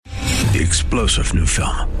The explosive new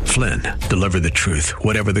film, Flynn, deliver the truth,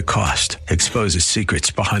 whatever the cost, exposes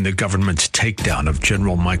secrets behind the government's takedown of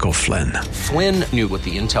General Michael Flynn. Flynn knew what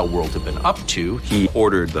the intel world had been up to. He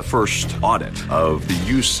ordered the first audit of the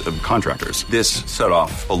use of contractors. This set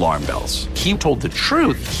off alarm bells. He told the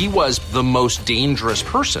truth. He was the most dangerous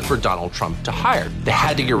person for Donald Trump to hire. They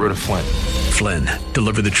had to get rid of Flynn. Flynn,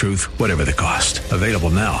 deliver the truth, whatever the cost. Available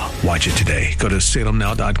now. Watch it today. Go to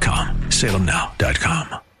salemnow.com.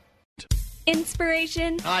 salemnow.com.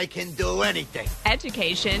 Inspiration. I can do anything.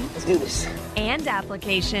 Education. Let's do this. And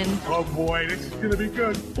application. Oh boy, this is going to be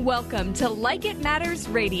good. Welcome to Like It Matters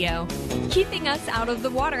Radio. Keeping us out of the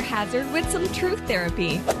water hazard with some truth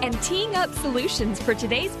therapy and teeing up solutions for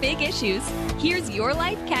today's big issues. Here's your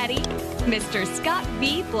life caddy, Mr. Scott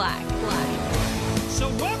V. Black. So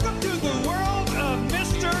welcome to the world of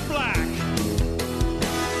Mr. Black.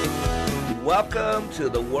 Welcome to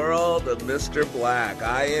the world of Mr. Black.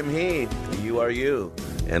 I am he, you are you,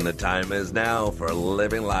 and the time is now for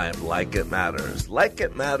living life like it matters. Like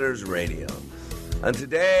It Matters Radio. And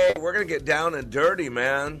today, we're going to get down and dirty,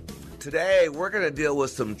 man. Today, we're going to deal with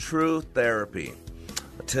some truth therapy.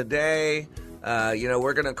 Today,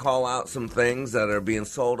 we're going to call out some things that are being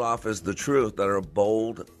sold off as the truth that are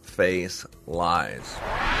bold-faced lies.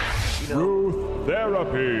 Truth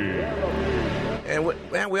therapy.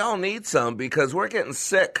 And we all need some because we're getting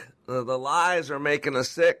sick. The lies are making us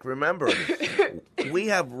sick. Remember, we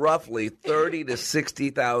have roughly 30 to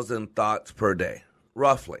 60,000 thoughts per day,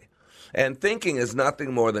 roughly. And thinking is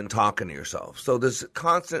nothing more than talking to yourself. So there's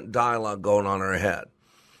constant dialogue going on in our head.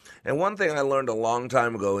 And one thing I learned a long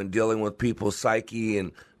time ago in dealing with people's psyche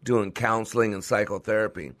and doing counseling and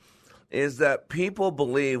psychotherapy is that people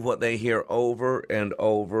believe what they hear over and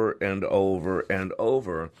over and over and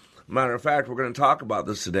over. Matter of fact, we're going to talk about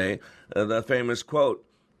this today, the famous quote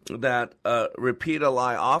that repeat a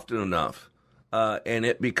lie often enough and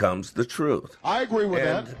it becomes the truth. I agree with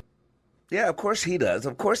that. Yeah, of course he does.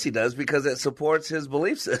 Of course he does because it supports his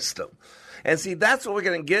belief system. And see, that's what we're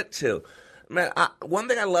going to get to. Man, one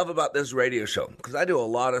thing I love about this radio show, because I do a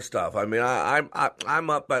lot of stuff. I mean, I'm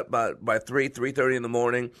up by 3:30 in the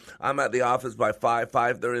morning. I'm at the office by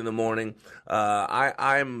 5:30 in the morning.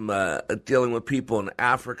 I'm dealing with people in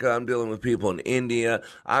Africa. I'm dealing with people in India.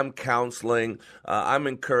 I'm counseling. I'm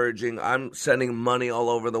encouraging. I'm sending money all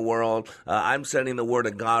over the world. I'm sending the word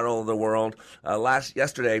of God all over the world.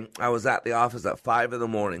 Yesterday, I was at the office at 5 in the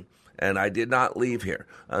morning, and I did not leave here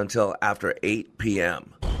until after 8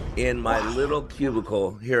 p.m. in my little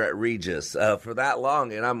cubicle here at Regis for that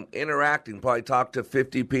long. And I'm interacting, probably talked to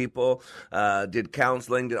 50 people, did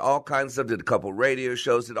counseling, did all kinds of stuff, did a couple radio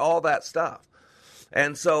shows, did all that stuff.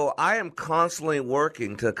 And so I am constantly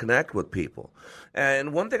working to connect with people.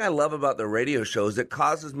 And one thing I love about the radio show is it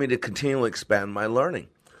causes me to continually expand my learning.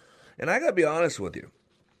 And I got to be honest with you,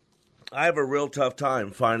 I have a real tough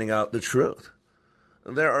time finding out the truth.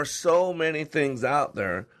 There are so many things out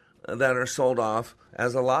there that are sold off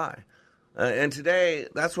as a lie. And today,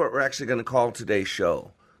 that's what we're actually going to call today's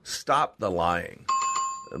show. Stop the lying.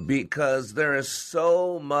 Because there is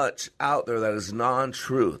so much out there that is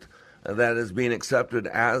non-truth that is being accepted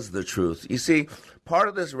as the truth. You see, part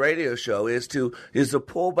of this radio show is to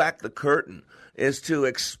pull back the curtain, is to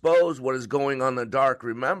expose what is going on in the dark.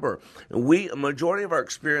 Remember, a majority of our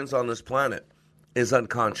experience on this planet is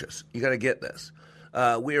unconscious. You got to get this.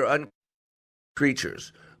 We are unconscious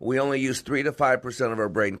creatures. We only use 3 to 5% of our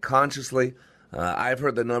brain consciously. I've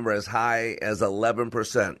heard the number as high as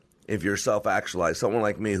 11% if you're self-actualized, someone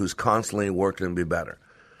like me who's constantly working to be better.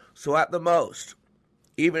 So at the most,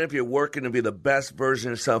 even if you're working to be the best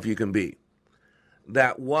version of yourself you can be,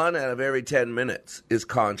 that 1 out of every 10 minutes is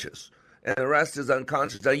conscious, and the rest is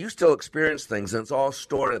unconscious. Now, you still experience things, and it's all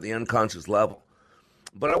stored at the unconscious level.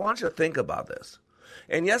 But I want you to think about this.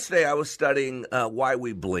 And yesterday I was studying why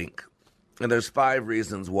we blink. And there's 5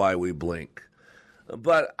 reasons why we blink.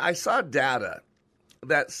 But I saw data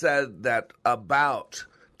that said that about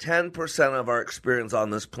 10% of our experience on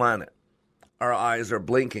this planet, our eyes are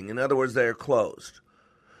blinking. In other words, they are closed.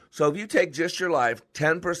 So if you take just your life,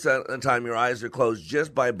 10% of the time your eyes are closed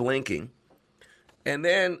just by blinking. And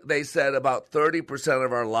then they said about 30%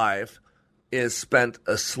 of our life is spent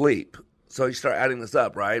asleep. So you start adding this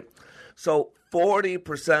up, right? So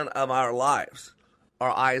 40% of our lives,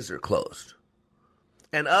 our eyes are closed.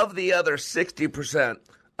 And of the other 60%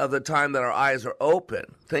 of the time that our eyes are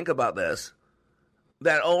open, think about this,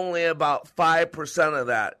 that only about 5% of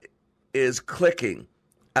that is clicking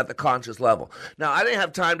at the conscious level. Now, I didn't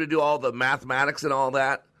have time to do all the mathematics and all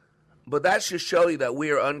that, but that should show you that we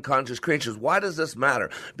are unconscious creatures. Why does this matter?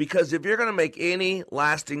 Because if you're going to make any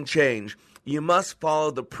lasting change, You must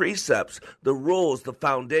follow the precepts, the rules, the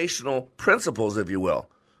foundational principles, if you will,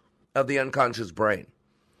 of the unconscious brain.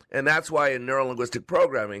 And that's why in neurolinguistic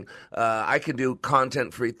programming, I can do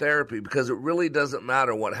content-free therapy, because it really doesn't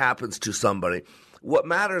matter what happens to somebody. What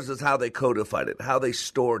matters is how they codified it, how they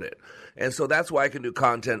stored it. And so that's why I can do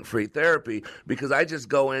content-free therapy, because I just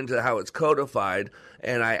go into how it's codified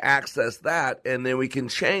and I access that, and then we can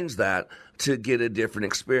change that to get a different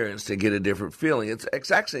experience, to get a different feeling.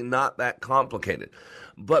 It's actually not that complicated.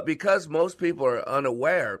 But because most people are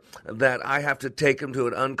unaware that I have to take them to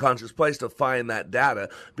an unconscious place to find that data,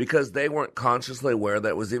 because they weren't consciously aware that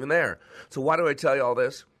it was even there. So why do I tell you all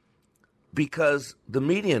this? Because the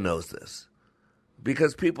media knows this.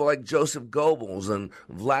 Because people like Joseph Goebbels and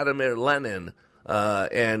Vladimir Lenin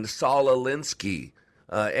and Saul Alinsky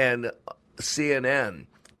and CNN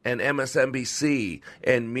and MSNBC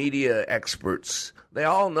and media experts, they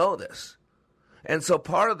all know this. And so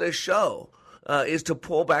part of this show is to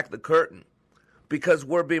pull back the curtain, because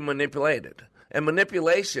we're being manipulated. And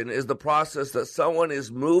manipulation is the process that someone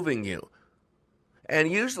is moving you. And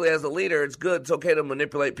usually as a leader, it's good. It's okay to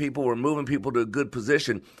manipulate people. We're moving people to a good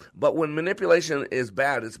position. But when manipulation is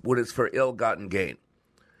bad, it's when it's for ill-gotten gain.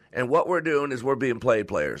 And what we're doing is we're being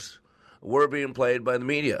players. We're being played by the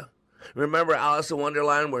media. Remember Alice in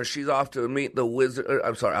Wonderland, where she's off to meet the wizard?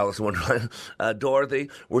 Alice in Wonderland, Dorothy,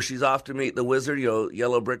 where she's off to meet the wizard,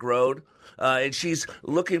 Yellow Brick Road. And she's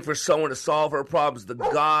looking for someone to solve her problems, the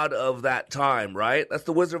god of that time, right? That's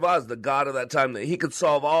the Wizard of Oz, the god of that time, that he could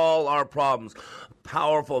solve all our problems.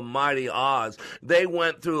 Powerful, mighty Oz. They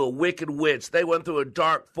went through a wicked witch. They went through a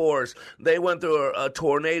dark forest. They went through a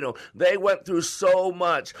tornado. They went through so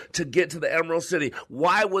much to get to the Emerald City.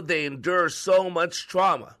 Why would they endure so much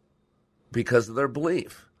trauma? Because of their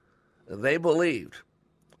belief. They believed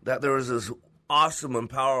that there was this awesome and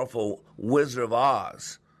powerful Wizard of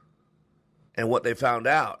Oz. And what they found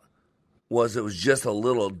out was it was just a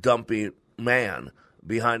little dumpy man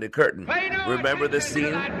behind a curtain. Remember this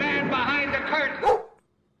scene? That man behind the curtain.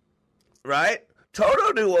 Right?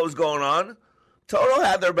 Toto knew what was going on. Toto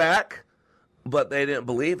had their back, but they didn't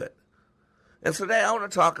believe it. And so today I want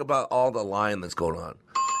to talk about all the lying that's going on.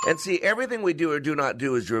 And see, everything we do or do not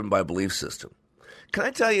do is driven by belief system. Can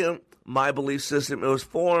I tell you my belief system? It was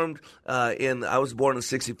formed I was born in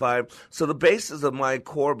 65, so the basis of my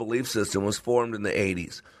core belief system was formed in the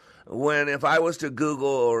 80s. When if I was to Google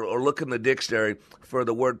or look in the dictionary for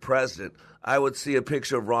the word president, I would see a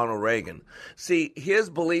picture of Ronald Reagan. See, his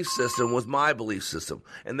belief system was my belief system,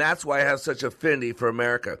 and that's why I have such affinity for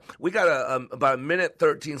America. We got about a minute,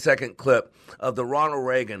 13-second clip of the Ronald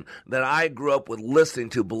Reagan that I grew up with listening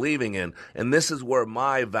to, believing in, and this is where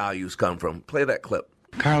my values come from. Play that clip.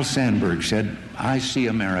 Carl Sandburg said, "I see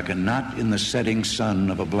America not in the setting sun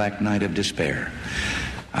of a black night of despair.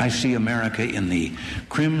 I see America in the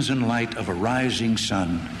crimson light of a rising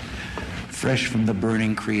sun, fresh from the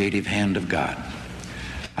burning creative hand of God.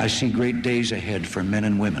 I see great days ahead for men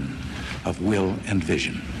and women of will and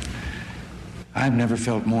vision. I've never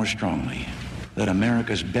felt more strongly that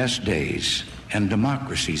America's best days and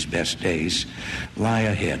democracy's best days lie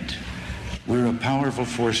ahead. We're a powerful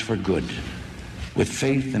force for good. With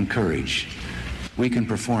faith and courage, we can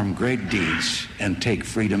perform great deeds and take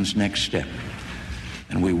freedom's next step.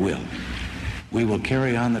 And we will. We will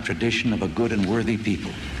carry on the tradition of a good and worthy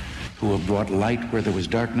people who have brought light where there was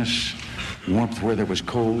darkness, warmth where there was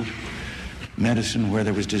cold, medicine where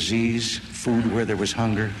there was disease, food where there was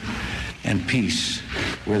hunger, and peace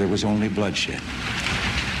where there was only bloodshed.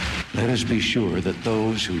 Let us be sure that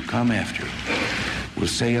those who come after will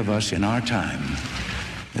say of us in our time,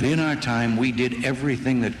 that in our time we did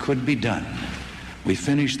everything that could be done. We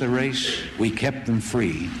finished the race, we kept them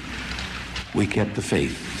free, we kept the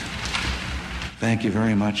faith. Thank you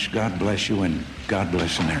very much. God bless you, and God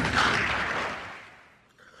bless America."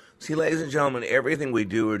 See, ladies and gentlemen, everything we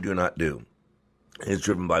do or do not do is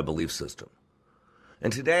driven by belief system.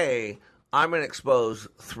 And today, I'm going to expose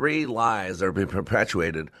 3 lies that are being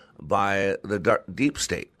perpetuated by the deep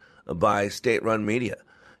state, by state-run media.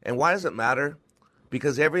 And why does it matter?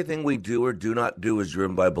 Because everything we do or do not do is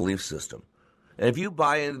driven by belief system. And if you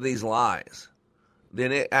buy into these lies,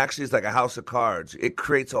 then it actually is like a house of cards. It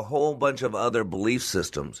creates a whole bunch of other belief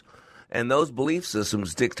systems. And those belief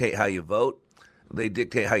systems dictate how you vote. They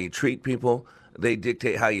dictate how you treat people. They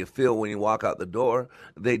dictate how you feel when you walk out the door.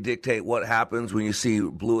 They dictate what happens when you see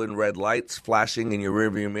blue and red lights flashing in your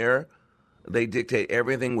rearview mirror. They dictate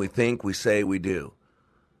everything we think, we say, we do.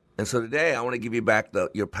 And so today I want to give you back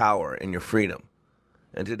your power and your freedom.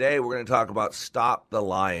 And today we're going to talk about stop the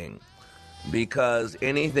lying. Because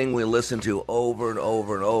anything we listen to over and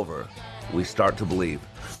over and over, we start to believe.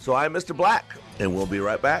 So I'm Mr. Black, and we'll be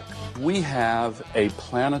right back. We have a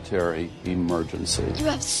planetary emergency. You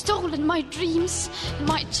have stolen my dreams and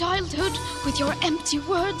my childhood with your empty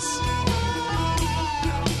words.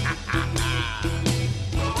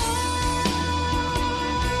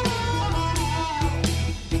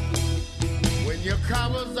 When your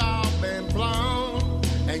cover's all been blown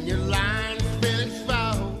and your line's been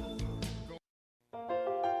exposed.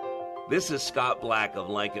 This is Scott Black of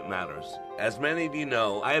Like It Matters. As many of you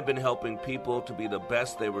know, I have been helping people to be the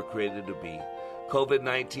best they were created to be.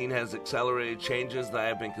 COVID-19 has accelerated changes that I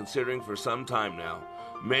have been considering for some time now.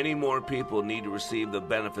 Many more people need to receive the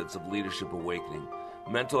benefits of Leadership Awakening.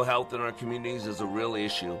 Mental health in our communities is a real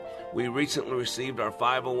issue. We recently received our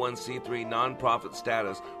 501c3 nonprofit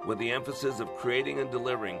status with the emphasis of creating and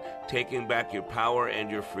delivering, taking back your power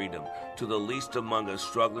and your freedom to the least among us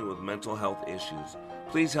struggling with mental health issues.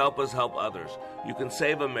 Please help us help others. You can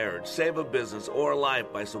save a marriage, save a business, or a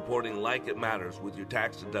life by supporting Like It Matters with your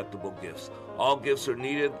tax-deductible gifts. All gifts are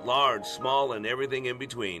needed, large, small, and everything in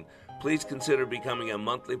between. Please consider becoming a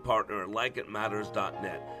monthly partner at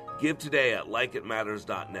likeitmatters.net. Give today at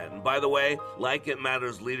likeitmatters.net. And by the way, Like It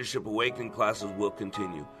Matters Leadership Awakening classes will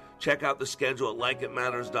continue. Check out the schedule at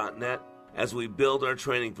likeitmatters.net as we build our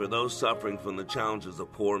training for those suffering from the challenges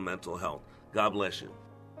of poor mental health. God bless you.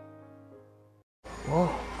 Whoa,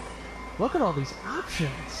 look at all these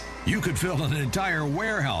options. You could fill an entire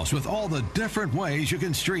warehouse with all the different ways you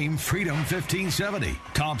can stream Freedom 1570.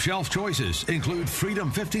 Top shelf choices include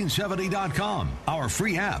freedom1570.com, our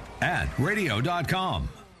free app, and radio.com.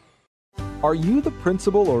 Are you the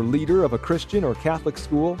principal or leader of a Christian or Catholic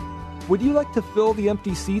school? Would you like to fill the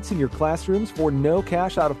empty seats in your classrooms for no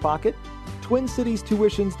cash out of pocket?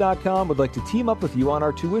 TwinCitiesTuitions.com would like to team up with you on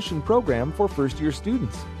our tuition program for first-year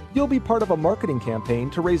students. You'll be part of a marketing campaign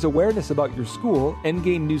to raise awareness about your school and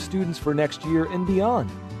gain new students for next year and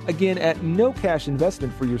beyond. Again, at no cash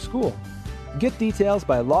investment for your school. Get details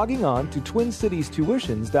by logging on to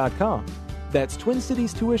TwinCitiesTuitions.com. That's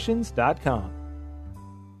TwinCitiesTuitions.com.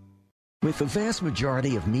 With the vast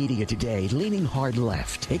majority of media today leaning hard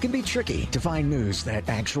left, it can be tricky to find news that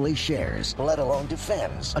actually shares, let alone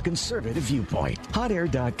defends, a conservative viewpoint.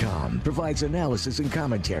 HotAir.com provides analysis and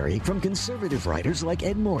commentary from conservative writers like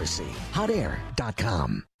Ed Morrissey.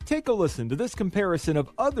 HotAir.com. Take a listen to this comparison of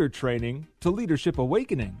other training to Leadership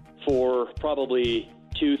Awakening. For probably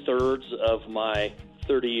 2/3 of my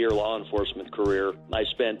 30-year law enforcement career, I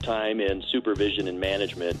spent time in supervision and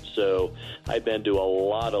management, so I've been to a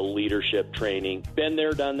lot of leadership training. Been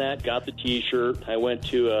there, done that, got the T-shirt. I went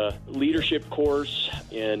to a leadership course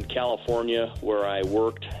in California where I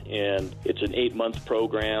worked, and it's an 8-month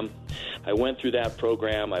program. I went through that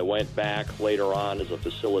program. I went back later on as a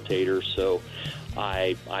facilitator, so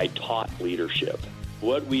I taught leadership.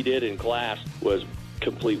 What we did in class was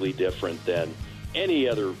completely different than any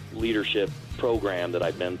other leadership program that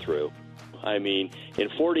I've been through. I mean, in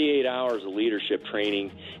 48 hours of leadership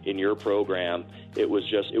training in your program, it was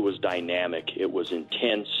dynamic. It was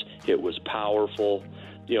intense. It was powerful.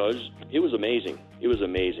 You know, it was amazing. It was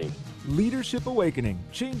amazing. Leadership Awakening.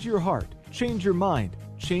 Change your heart. Change your mind.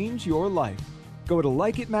 Change your life. Go to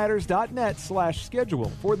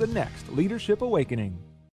likeitmatters.net/schedule for the next Leadership Awakening.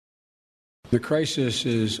 The crisis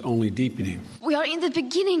is only deepening. We are in the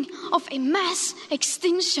beginning of a mass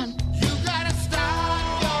extinction. You gotta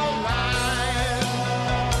stop your line.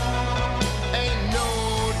 Ain't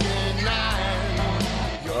no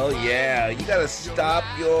denying. Oh yeah, you gotta stop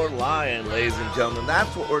your lying, ladies and gentlemen.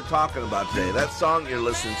 That's what we're talking about today. That song you're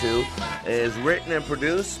listening to is written and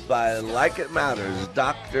produced by Like It Matters,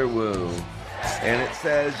 Dr. Wu. And it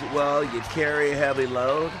says, well, you carry a heavy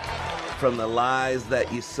load from the lies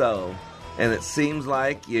that you sow. And it seems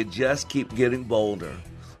like you just keep getting bolder.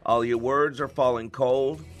 All your words are falling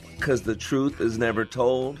cold because the truth is never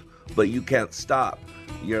told, but you can't stop.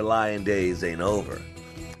 Your lying days ain't over.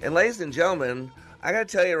 And ladies and gentlemen, I got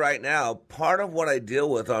to tell you right now, part of what I deal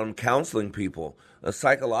with on counseling people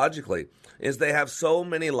psychologically is they have so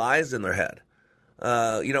many lies in their head.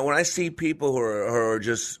 When I see people who are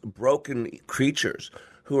just broken creatures,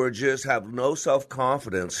 who are just have no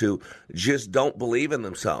self-confidence, who just don't believe in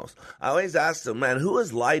themselves, I always ask them, man, who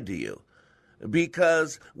has lied to you?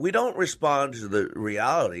 Because we don't respond to the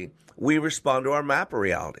reality. We respond to our map of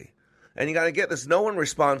reality. And you got to get this. No one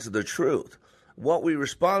responds to the truth. What we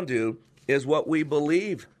respond to is what we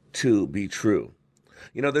believe to be true.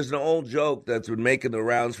 You know, there's an old joke that's been making the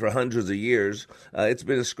rounds for hundreds of years. It's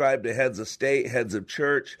been ascribed to heads of state, heads of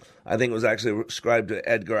church. I think it was actually ascribed to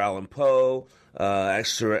Edgar Allan Poe,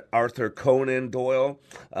 Arthur Conan Doyle.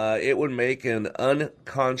 It would make an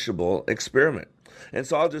unconscionable experiment. And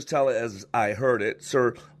so I'll just tell it as I heard it.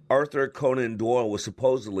 Sir Arthur Conan Doyle was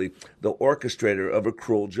supposedly the orchestrator of a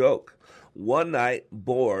cruel joke. One night,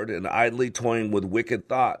 bored and idly toying with wicked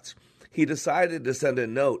thoughts, he decided to send a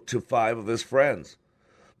note to 5 of his friends.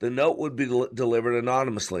 The note would be delivered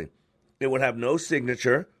anonymously. It would have no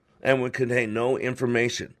signature and would contain no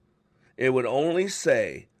information. It would only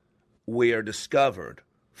say, "We are discovered.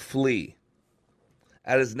 Flee."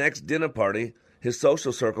 At his next dinner party, his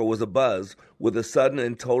social circle was abuzz with the sudden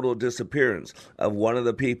and total disappearance of one of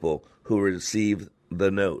the people who received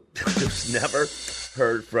the note. Never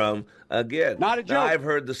heard from again. Not a joke. Now, I've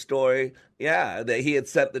heard the story, that he had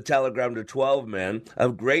sent the telegram to 12 men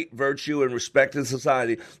of great virtue and respect in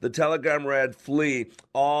society. The telegram read, "Flee,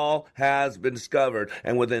 all has been discovered."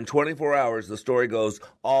 And within 24 hours, the story goes,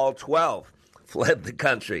 all 12 fled the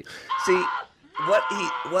country. See,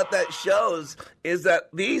 what that shows is that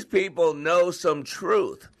these people know some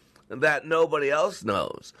truth that nobody else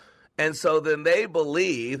knows. And so then they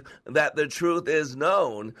believe that the truth is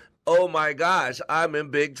known. Oh my gosh, I'm in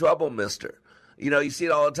big trouble, mister. You see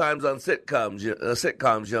it all the times on sitcoms.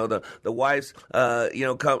 The wife's,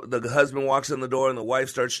 the husband walks in the door and the wife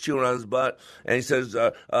starts chewing on his butt, and he says,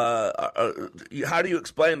 "How do you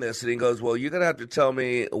explain this?" And he goes, "Well, you're gonna have to tell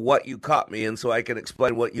me what you caught me in, so I can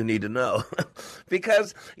explain what you need to know."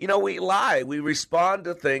 Because we lie. We respond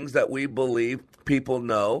to things that we believe people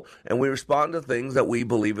know, and we respond to things that we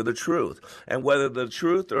believe are the truth. And whether the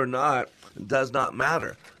truth or not does not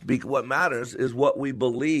matter. What matters is what we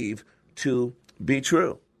believe to be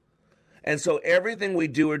true. And so everything we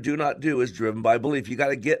do or do not do is driven by belief. You got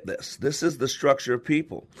to get this. This is the structure of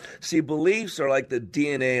people. See, beliefs are like the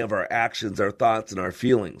DNA of our actions, our thoughts, and our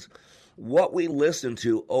feelings. What we listen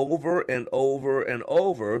to over and over and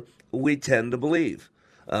over, we tend to believe.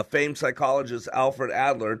 Famed psychologist Alfred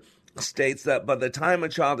Adler states that by the time a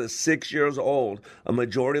child is 6 years old, a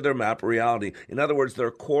majority of their map reality. In other words, their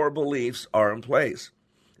core beliefs are in place.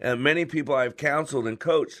 And many people I've counseled and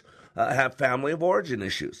coached have family of origin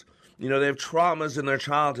issues. They have traumas in their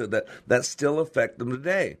childhood that still affect them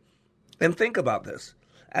today. And think about this.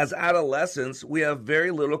 As adolescents, we have very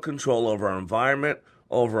little control over our environment,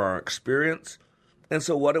 over our experience. And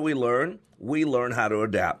so what do we learn? We learn how to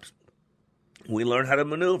adapt. We learn how to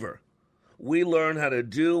maneuver. We learn how to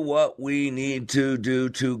do what we need to do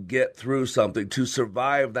to get through something, to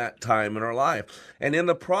survive that time in our life. And in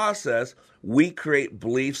the process, we create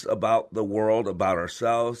beliefs about the world, about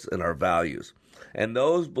ourselves, and our values. And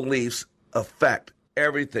those beliefs affect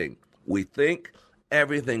everything we think,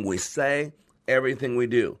 everything we say, everything we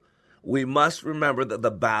do. We must remember that the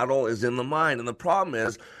battle is in the mind. And the problem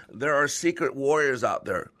is there are secret warriors out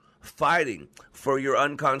there fighting for your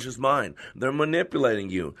unconscious mind. They're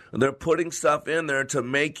manipulating you. They're putting stuff in there to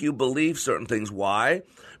make you believe certain things. Why?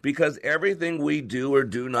 Because everything we do or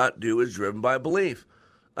do not do is driven by belief.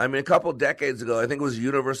 I mean, a couple decades ago, I think it was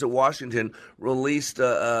University of Washington, released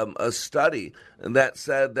a study that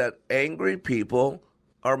said that angry people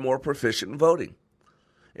are more proficient in voting.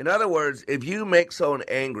 In other words, if you make someone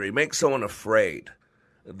angry, make someone afraid,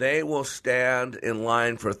 they will stand in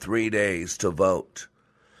line for 3 days to vote.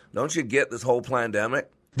 Don't you get this whole pandemic?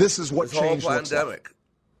 This is what change looks like.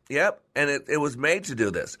 Yep, and it was made to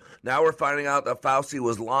do this. Now we're finding out that Fauci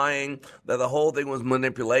was lying, that the whole thing was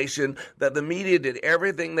manipulation, that the media did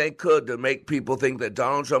everything they could to make people think that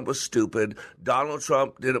Donald Trump was stupid. Donald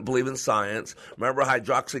Trump didn't believe in science. Remember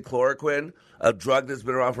hydroxychloroquine, a drug that's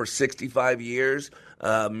been around for 65 years?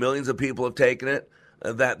 Millions of people have taken it.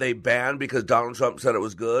 That they banned because Donald Trump said it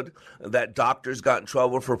was good, that doctors got in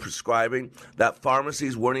trouble for prescribing, that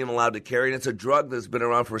pharmacies weren't even allowed to carry it. It's a drug that's been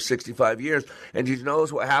around for 65 years. And did you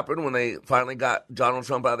notice what happened when they finally got Donald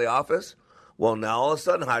Trump out of the office? Well, now all of a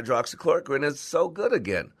sudden hydroxychloroquine is so good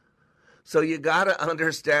again. So you got to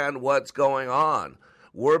understand what's going on.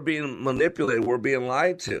 We're being manipulated. We're being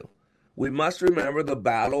lied to. We must remember the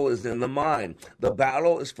battle is in the mind. The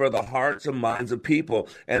battle is for the hearts and minds of people.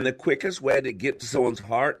 And the quickest way to get to someone's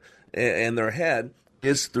heart and their head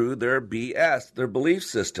is through their BS, their belief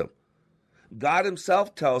system. God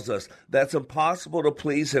himself tells us that's impossible to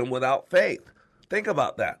please him without faith. Think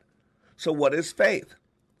about that. So what is faith?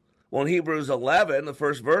 Well, in Hebrews 11, the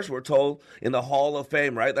first verse, we're told in the Hall of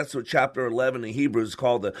Fame, right? That's what chapter 11 in Hebrews is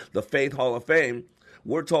called, the Faith Hall of Fame.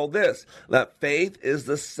 We're told this, that faith is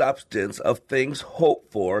the substance of things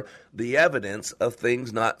hoped for, the evidence of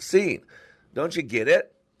things not seen. Don't you get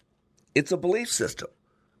it? It's a belief system.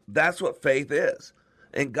 That's what faith is.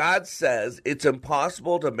 And God says it's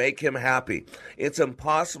impossible to make him happy. It's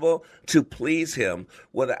impossible to please him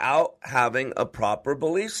without having a proper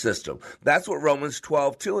belief system. That's what Romans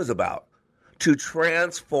 12:2 is about. to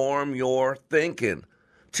transform your thinking,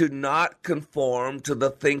 to not conform to the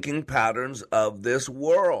thinking patterns of this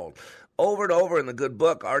world. Over and over in the good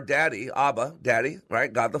book, our daddy, Abba, daddy,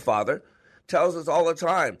 right, God the Father, tells us all the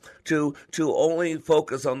time to only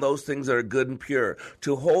focus on those things that are good and pure,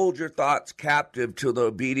 to hold your thoughts captive to the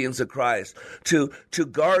obedience of Christ, to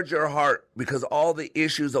guard your heart because all the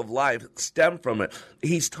issues of life stem from it.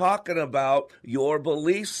 He's talking about your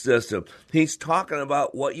belief system. He's talking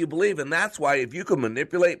about what you believe. And that's why if you can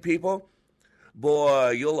manipulate people, boy,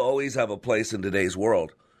 you'll always have a place in today's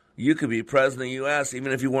world. You could be president of the U.S.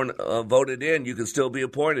 Even if you weren't voted in, you can still be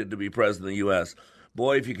appointed to be president of the U.S.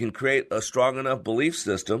 Boy, if you can create a strong enough belief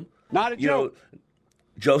system. Not a joke.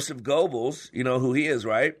 Joseph Goebbels, you know who he is,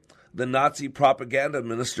 right? The Nazi propaganda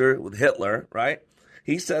minister with Hitler, right?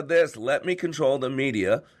 He said this, let me control the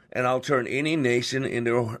media and I'll turn any nation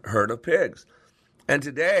into a herd of pigs. And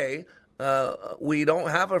today, we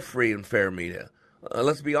don't have a free and fair media.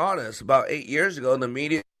 Let's be honest. About 8 years ago, the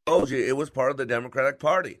media told you it was part of the Democratic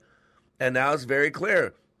Party. And now it's very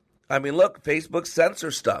clear. I mean, look, Facebook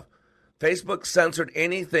censors stuff. Facebook censored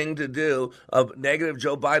anything to do of negative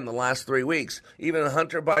Joe Biden the last 3 weeks. Even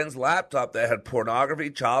Hunter Biden's laptop that had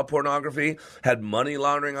pornography, child pornography, had money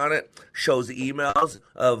laundering on it, shows emails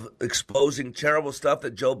of exposing terrible stuff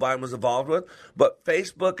that Joe Biden was involved with. But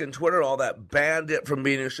Facebook and Twitter, all that, banned it from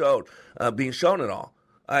being shown at all.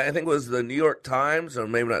 I think it was the New York Times, or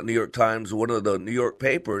maybe not New York Times, one of the New York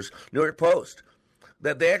papers, New York Post,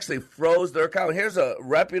 that they actually froze their account. Here's a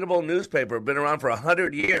reputable newspaper, been around for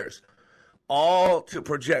 100 years. All to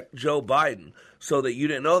project Joe Biden so that you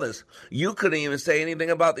didn't know this. You couldn't even say anything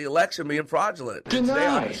about the election being fraudulent. Today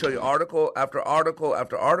I'm going to show you article after article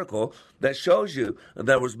after article that shows you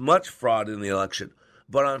there was much fraud in the election.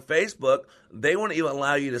 But on Facebook, they wouldn't even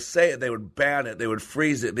allow you to say it. They would ban it. They would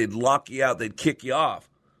freeze it. They'd lock you out. They'd kick you off.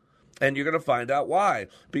 And you're going to find out why.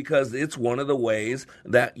 Because it's one of the ways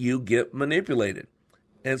that you get manipulated.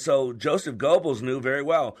 And so Joseph Goebbels knew very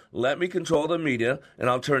well, let me control the media and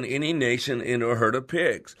I'll turn any nation into a herd of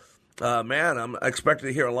pigs. Man, I'm expecting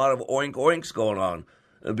to hear a lot of oink oinks going on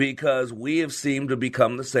because we have seemed to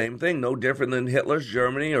become the same thing, no different than Hitler's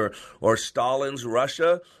Germany or Stalin's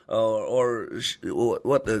Russia or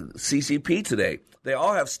what the CCP today. They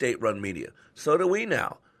all have state-run media. So do we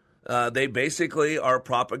now. They basically are a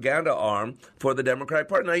propaganda arm for the Democratic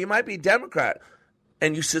Party. Now, you might be Democrat,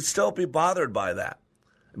 and you should still be bothered by that,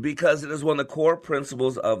 because it is one of the core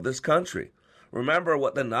principles of this country. Remember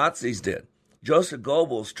what the Nazis did. Joseph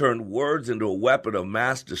Goebbels turned words into a weapon of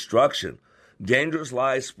mass destruction. Dangerous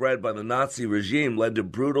lies spread by the Nazi regime led to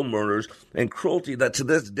brutal murders and cruelty that to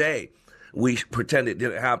this day we pretend it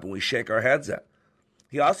didn't happen. We shake our heads at.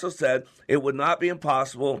 He also said it would not be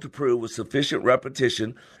impossible to prove with sufficient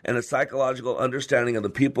repetition and a psychological understanding of the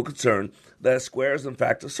people concerned that a square is in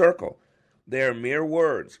fact a circle. They are mere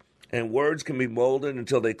words. And words can be molded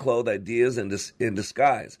until they clothe ideas in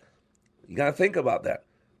disguise. You got to think about that.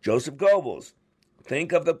 Joseph Goebbels,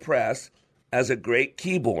 think of the press as a great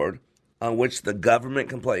keyboard on which the government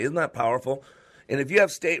can play. Isn't that powerful? And if you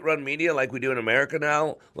have state-run media like we do in America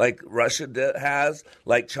now, like Russia has,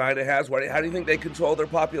 like China has, how do you think they control their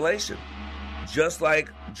population? Just like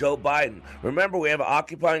Joe Biden. Remember, we have an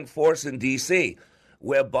occupying force in D.C.,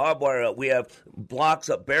 we have barbed wire, we have blocks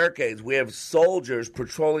up, barricades, we have soldiers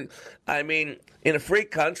patrolling. I mean, in a free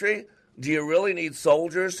country, do you really need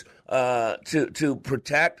soldiers to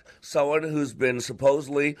protect someone who's been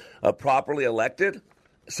supposedly properly elected?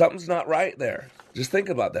 Something's not right there. Just think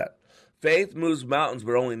about that. Faith moves mountains,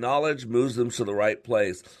 but only knowledge moves them to the right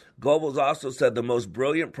place. Goebbels also said the most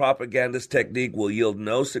brilliant propagandist technique will yield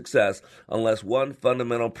no success unless one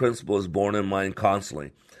fundamental principle is borne in mind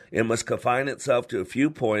constantly. It must confine itself to a few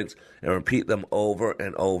points and repeat them over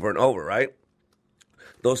and over and over, right?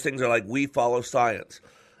 Those things are like we follow science.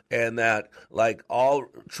 And that like all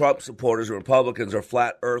Trump supporters and Republicans are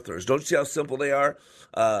flat earthers. Don't you see how simple they are?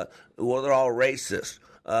 Well, they're all racist.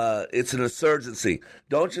 It's an insurgency.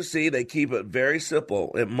 Don't you see they keep it very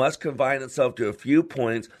simple? It must confine itself to a few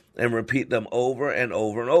points and repeat them over and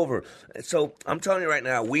over and over. So I'm telling you right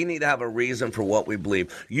now, we need to have a reason for what we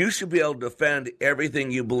believe. You should be able to defend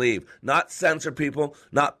everything you believe, not censor people,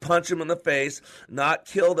 not punch them in the face, not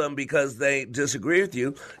kill them because they disagree with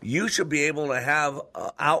you. You should be able to have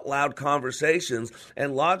out loud conversations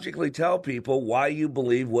and logically tell people why you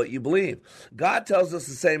believe what you believe. God tells us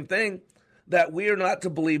the same thing, that we are not to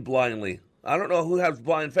believe blindly. I don't know who has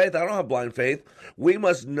blind faith. I don't have blind faith. We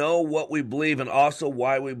must know what we believe and also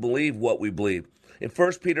why we believe what we believe. In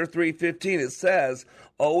 1 Peter 3:15, it says,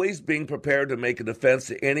 always being prepared to make a defense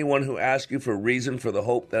to anyone who asks you for a reason for the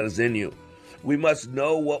hope that is in you. We must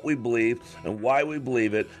know what we believe and why we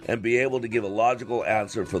believe it and be able to give a logical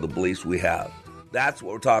answer for the beliefs we have. That's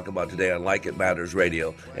what we're talking about today on Like It Matters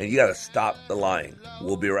Radio. And you got to stop the lying.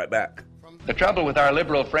 We'll be right back. The trouble with our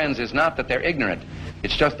liberal friends is not that they're ignorant.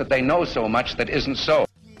 It's just that they know so much that isn't so.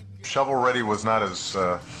 Shovel Ready was not as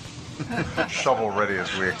shovel ready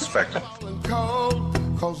as we expected. Cold,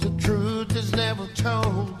 'cause the truth is never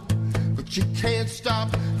told. But you can't stop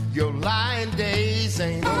your lying days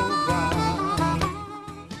ain't over.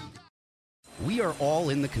 We are all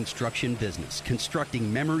in the construction business,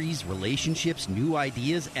 constructing memories, relationships, new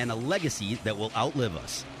ideas, and a legacy that will outlive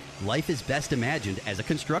us. Life is best imagined as a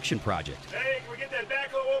construction project. Hey, can we get that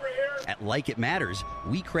backhoe over here? At Like It Matters,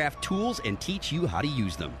 we craft tools and teach you how to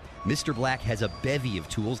use them. Mr. Black has a bevy of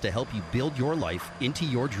tools to help you build your life into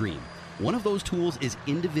your dream. One of those tools is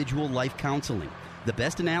individual life counseling. The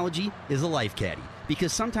best analogy is a life caddy,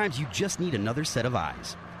 because sometimes you just need another set of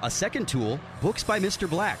eyes. A second tool, Books by Mr.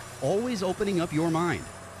 Black, always opening up your mind.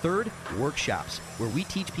 Third, workshops, where we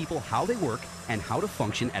teach people how they work and how to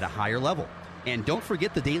function at a higher level. And don't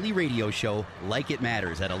forget the daily radio show, Like It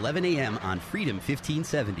Matters, at 11 a.m. on Freedom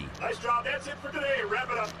 1570. Nice job. That's it for today.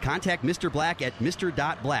 Wrap it up. Contact Mr. Black at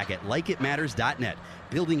mr.black@likeitmatters.net.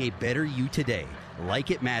 Building a better you today.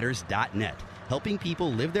 Likeitmatters.net. Helping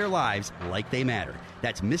people live their lives like they matter.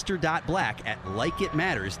 That's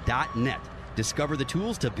mr.black@likeitmatters.net. Discover the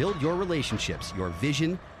tools to build your relationships, your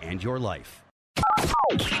vision, and your life.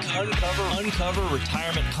 Uncover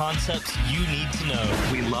retirement concepts you need to know.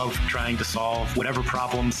 We love trying to solve whatever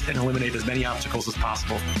problems and eliminate as many obstacles as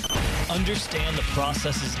possible. Understand the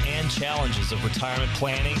processes and challenges of retirement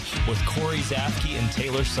planning with Corey Zafke and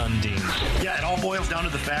Taylor Sundin. Yeah, it all boils down to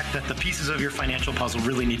the fact that the pieces of your financial puzzle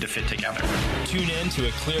really need to fit together. Tune in to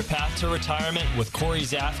A Clear Path to Retirement with Corey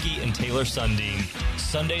Zafke and Taylor Sundin.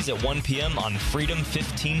 Sundays at 1 p.m. on Freedom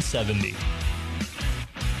 1570.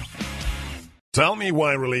 Tell me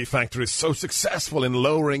why Relief Factor is so successful in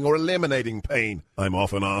lowering or eliminating pain. I'm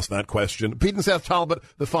often asked that question. Pete and Seth Talbot,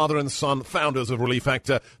 the father and son founders of Relief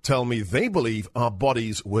Factor, tell me they believe our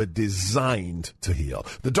bodies were designed to heal.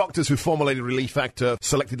 The doctors who formulated Relief Factor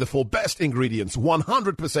selected the 4 best ingredients,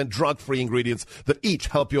 100% drug-free ingredients that each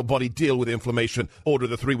help your body deal with inflammation. Order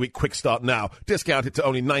the 3-week quick start now. Discount it to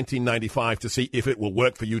only $19.95 to see if it will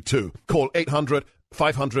work for you too. Call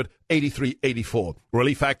 800-500-8384.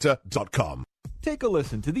 ReliefFactor.com. Take a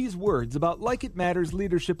listen to these words about Like It Matters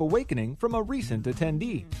Leadership Awakening from a recent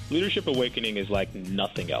attendee. Leadership Awakening is like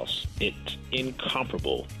nothing else. It's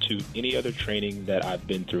incomparable to any other training that I've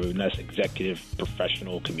been through, and that's executive,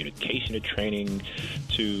 professional communication training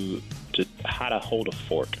to how to hold a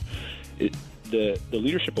fork. The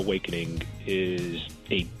Leadership Awakening is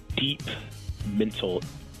a deep mental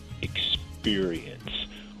experience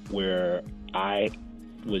where I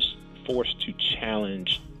was forced to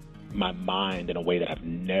challenge my mind in a way that I've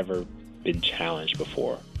never been challenged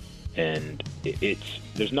before, and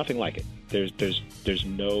there's nothing like it. There's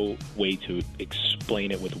no way to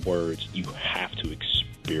explain it with words. You have to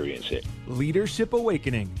experience it. Leadership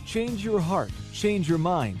Awakening. Change your heart, change your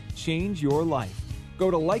mind, change your life. Go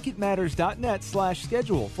to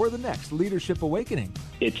likeitmatters.net/schedule for the next Leadership Awakening.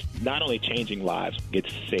 It's not only changing lives,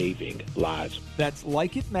 it's saving lives. That's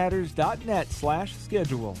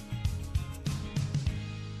likeitmatters.net/schedule.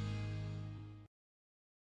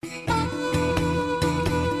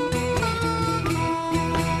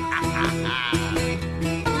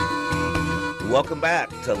 Welcome back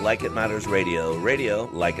to Like It Matters Radio. Radio,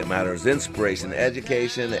 like it matters, inspiration,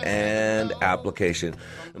 education, and application.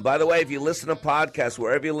 And by the way, if you listen to podcasts,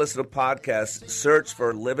 wherever you listen to podcasts, search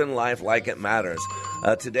for Living Life Like It Matters.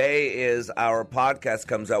 Today is our podcast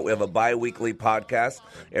comes out. We have a bi-weekly podcast.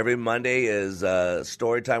 Every Monday is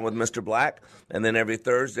Story Time with Mr. Black. And then every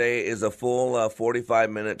Thursday is a full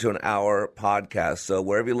 45-minute to an hour podcast. So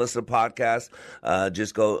wherever you listen to podcasts,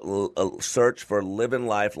 just go search for Living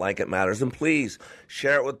Life Like It Matters. And please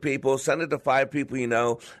share it with people. Send it to 5 people you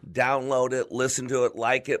know. Download it. Listen to it.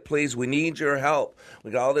 Like it. Please, we need your help.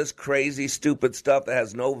 We got all this crazy, stupid stuff that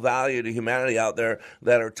has no value to humanity out there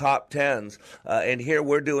that are top tens. And here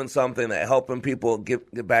we're doing something that helping people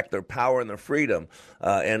get back their power and their freedom.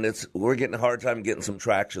 And we're getting a hard time getting some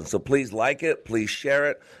traction. So please like it. Please share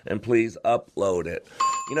it, and please upload it.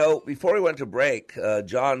 You know, before we went to break,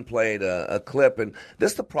 John played a clip, and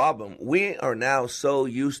this is the problem. We are now so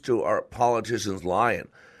used to our politicians lying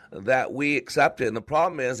that we accept it. And the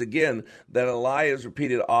problem is, again, that a lie is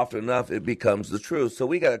repeated often enough, it becomes the truth. So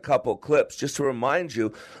we got a couple clips just to remind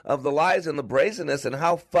you of the lies and the brazenness and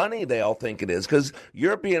how funny they all think it is. Because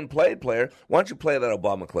you're being played, player. Why don't you play that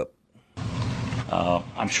Obama clip?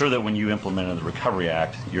 I'm sure that when you implemented the Recovery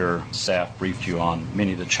Act, your staff briefed you on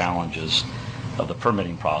many of the challenges of the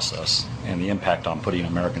permitting process and the impact on putting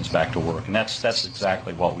Americans back to work. And that's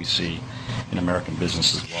exactly what we see in American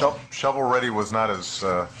business as well. Shovel-ready was not as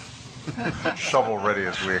shovel-ready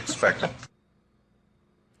as we expected.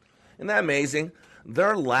 Isn't that amazing?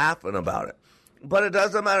 They're laughing about it. But it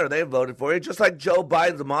doesn't matter. They voted for you, just like Joe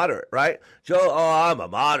Biden's a moderate, right? I'm a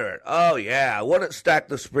moderate. Oh, yeah. I wouldn't stack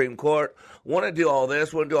the Supreme Court. Want to do all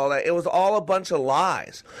this, want to do all that. It was all a bunch of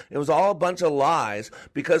lies. It was all a bunch of lies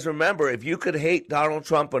because, remember, if you could hate Donald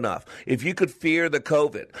Trump enough, if you could fear the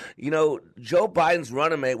COVID, Joe Biden's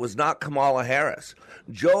running mate was not Kamala Harris.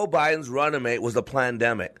 Joe Biden's running mate was a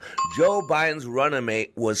pandemic. Joe Biden's running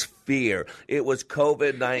mate was fear. It was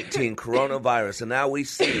COVID-19, coronavirus. And now we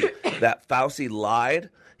see that Fauci lied.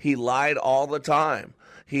 He lied all the time.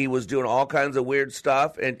 He was doing all kinds of weird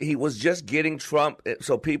stuff, and he was just getting Trump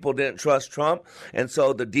so people didn't trust Trump, and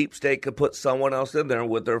so the deep state could put someone else in there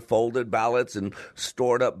with their folded ballots and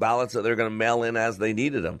stored up ballots that they're going to mail in as they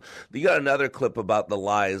needed them. You got another clip about the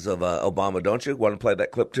lies of Obama, don't you? Want to play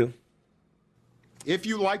that clip too? If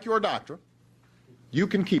you like your doctor, you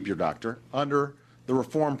can keep your doctor under the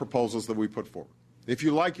reform proposals that we put forward. If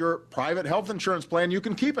you like your private health insurance plan, you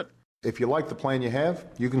can keep it. If you like the plan you have,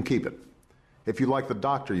 you can keep it. If you like the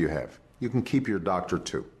doctor you have, you can keep your doctor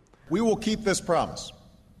too. We will keep this promise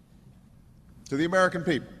to the American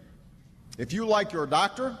people. If you like your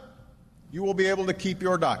doctor, you will be able to keep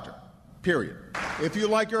your doctor, period. If you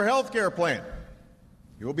like your health care plan,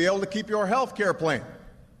 you will be able to keep your health care plan,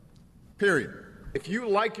 period. If you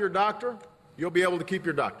like your doctor, you'll be able to keep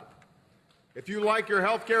your doctor. If you like your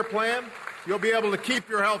health care plan, you'll be able to keep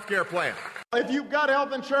your health care plan. If you've got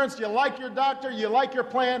health insurance, you like your doctor, you like your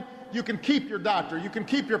plan, you can keep your doctor, you can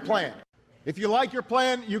keep your plan. If you like your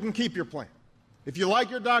plan, you can keep your plan. If you like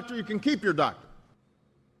your doctor, you can keep your doctor.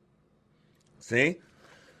 See?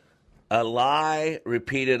 A lie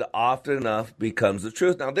repeated often enough becomes the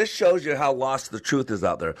truth. Now, this shows you how lost the truth is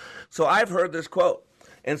out there. So I've heard this quote,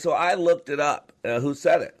 and so I looked it up, who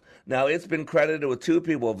said it. Now, it's been credited with two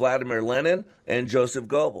people, Vladimir Lenin and Joseph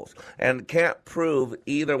Goebbels, and can't prove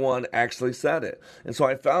either one actually said it. And so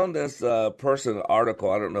I found this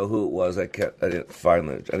article. I don't know who it was. I didn't find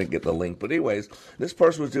it. I didn't get the link. But anyways, this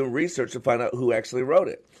person was doing research to find out who actually wrote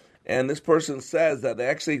it. And this person says that they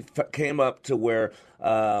actually came up to where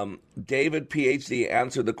David, Ph.D.,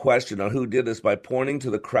 answered the question on who did this by pointing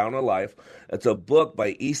to The Crown of Life. It's a book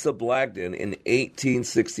by Asa Blagden in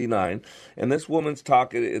 1869. And this woman's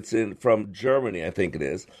talking, it's from Germany, I think it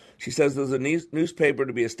is. She says there's a newspaper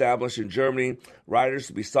to be established in Germany, writers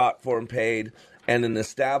to be sought for and paid, and an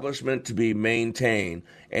establishment to be maintained.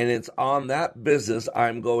 And it's on that business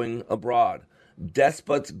I'm going abroad.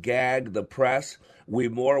 Despots gag the press. We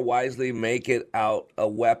more wisely make it out a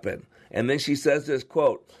weapon. And then she says this,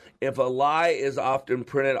 quote, if a lie is often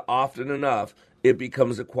printed often enough, it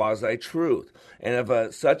becomes a quasi-truth. And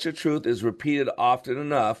if such a truth is repeated often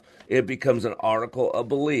enough, it becomes an article of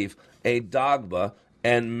belief, a dogma,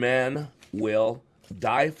 and men will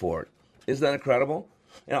die for it. Isn't that incredible?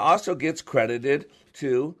 And it also gets credited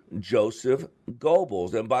to Joseph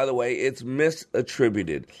Goebbels. And by the way, it's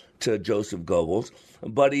misattributed to Joseph Goebbels,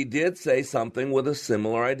 but he did say something with a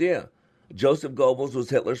similar idea. Joseph Goebbels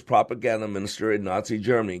was Hitler's propaganda minister in Nazi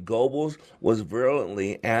Germany. Goebbels was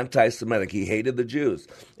virulently anti-Semitic. He hated the Jews,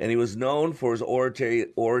 and he was known for his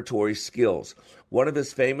oratory skills. One of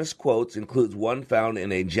his famous quotes includes one found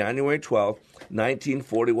in a January 12,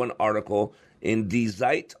 1941 article in Die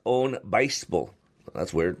Zeit und Beispiel.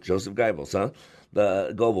 That's weird. Joseph Goebbels, huh?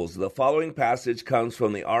 Goebbels. The following passage comes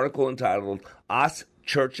from the article entitled Aus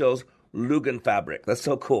Churchill's Lügenfabrik. That's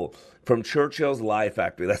so cool. From Churchill's Lie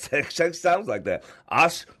Factory. That actually sounds like that.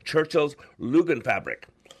 Aus Churchill's Lügenfabrik.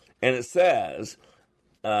 And it says,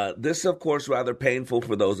 this is, of course, rather painful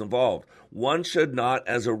for those involved. One should not,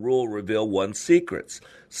 as a rule, reveal one's secrets,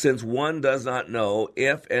 since one does not know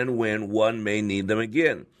if and when one may need them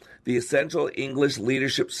again. The essential English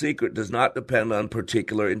leadership secret does not depend on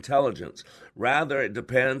particular intelligence. Rather, it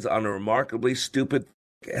depends on a remarkably stupid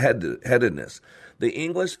headedness. The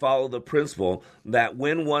English follow the principle that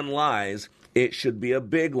when one lies, it should be a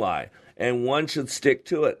big lie, and one should stick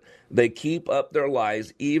to it. They keep up their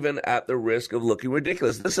lies even at the risk of looking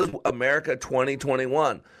ridiculous. This is America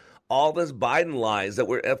 2021. All this Biden lies, that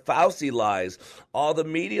were Fauci lies, all the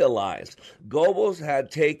media lies. Goebbels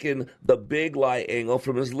had taken the big lie angle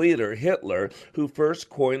from his leader, Hitler, who first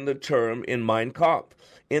coined the term in Mein Kampf.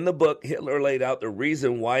 In the book, Hitler laid out the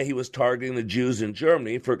reason why he was targeting the Jews in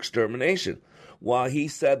Germany for extermination. While he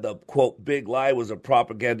said the, quote, big lie was a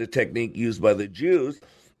propaganda technique used by the Jews,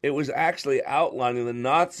 It was actually outlining the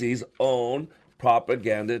Nazis' own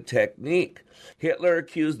propaganda technique. Hitler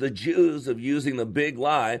accused the Jews of using the big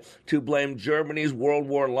lie to blame Germany's World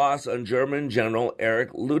War loss on German General Erich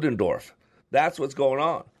Ludendorff. That's what's going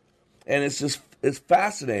on. And it's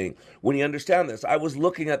fascinating when you understand this. I was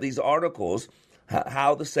looking at these articles,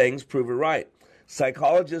 how the sayings prove it right.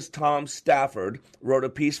 Psychologist Tom Stafford wrote a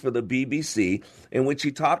piece for the BBC in which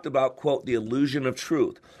he talked about, quote, the illusion of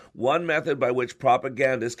truth, one method by which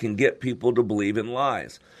propagandists can get people to believe in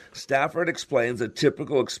lies. Stafford explains a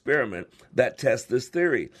typical experiment that tests this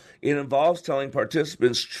theory. It involves telling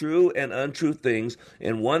participants true and untrue things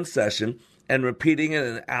in one session and repeating it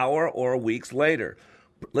an hour or weeks later.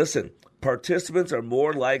 Listen, participants are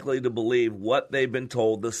more likely to believe what they've been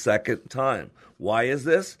told the second time. Why is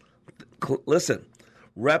this? Listen,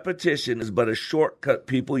 repetition is but a shortcut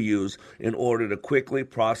people use in order to quickly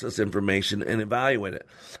process information and evaluate it.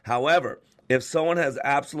 However, if someone has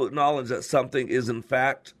absolute knowledge that something is a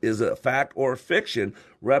fact or fiction,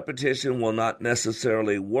 repetition will not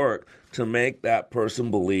necessarily work to make that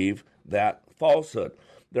person believe that falsehood.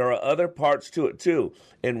 There are other parts to it too.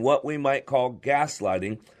 In what we might call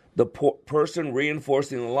gaslighting, the person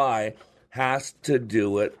reinforcing the lie has to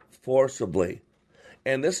do it forcibly.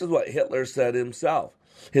 And this is what Hitler said himself.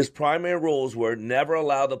 His primary rules were never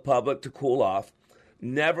allow the public to cool off,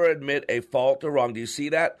 never admit a fault or wrong. Do you see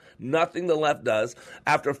that? Nothing the left does.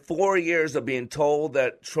 After 4 years of being told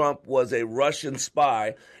that Trump was a Russian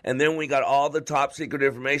spy, and then we got all the top secret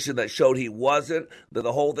information that showed he wasn't, that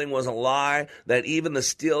the whole thing was a lie, that even the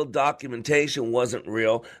Steele documentation wasn't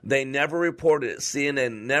real. They never reported it.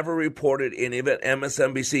 CNN never reported any of it.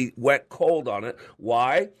 MSNBC went cold on it.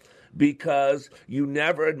 Why? Because you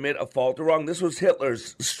never admit a fault or wrong. This was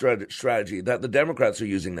Hitler's strategy that the Democrats are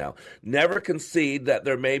using now. Never concede that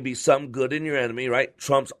there may be some good in your enemy, right?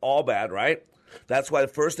 Trump's all bad, right? That's why the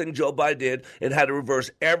first thing Joe Biden did, it had to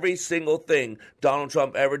reverse every single thing Donald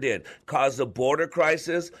Trump ever did. Caused a border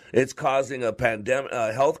crisis. It's causing a pandemic,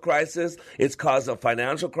 health crisis. It's caused a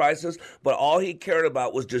financial crisis. But all he cared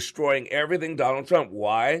about was destroying everything Donald Trump.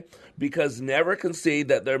 Why? Because never concede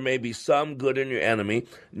that there may be some good in your enemy.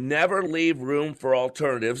 Never leave room for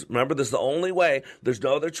alternatives. Remember, this is the only way. There's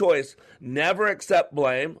no other choice. Never accept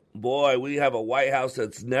blame. Boy, we have a White House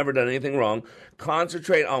that's never done anything wrong.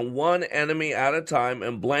 Concentrate on one enemy at a time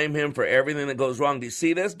and blame him for everything that goes wrong. Do you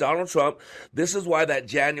see this? Donald Trump, this is why that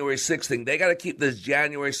January 6th thing, they got to keep this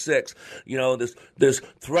January 6th, this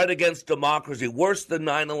threat against democracy, worse than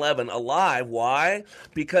 9/11, alive. Why?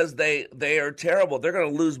 Because they are terrible. They're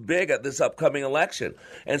going to lose big at this upcoming election.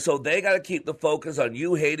 And so they got to keep the focus on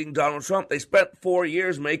you hating Donald Trump. They spent 4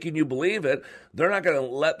 years making you believe it. They're not going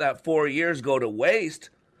to let that 4 years go to waste.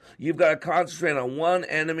 You've got to concentrate on one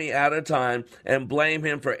enemy at a time and blame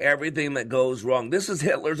him for everything that goes wrong. This is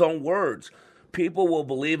Hitler's own words. People will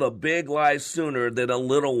believe a big lie sooner than a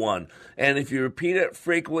little one. And if you repeat it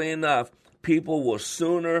frequently enough, people will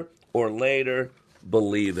sooner or later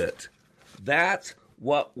believe it. That's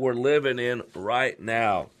what we're living in right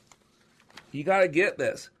now. You got to get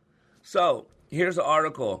this. So here's an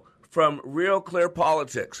article from Real Clear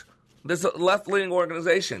Politics. This is a left-leaning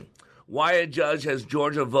organization. Why a judge has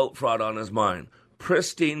Georgia vote fraud on his mind.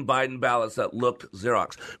 Pristine Biden ballots that looked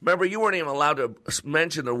Xerox. Remember, you weren't even allowed to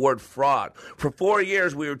mention the word fraud. For 4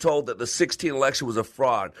 years, we were told that the 2016 election was a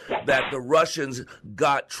fraud, that the Russians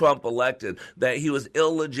got Trump elected, that he was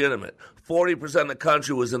illegitimate. 40% of the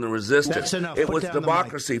country was in the resistance. That's enough. It Put was down the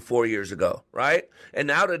democracy 4 years ago, right? And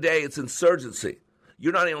now today, it's insurgency.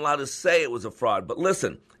 You're not even allowed to say it was a fraud. But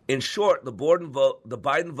listen, in short, the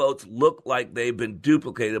Biden votes look like they've been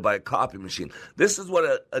duplicated by a copy machine. This is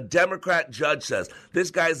what a Democrat judge says. This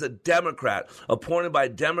guy's a Democrat, appointed by a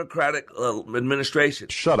Democratic administration.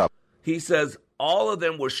 Shut up. He says all of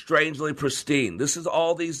them were strangely pristine. This is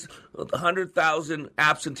all these 100,000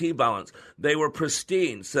 absentee ballots. They were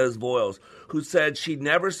pristine, says Voiles, who said she'd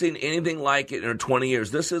never seen anything like it in her 20 years.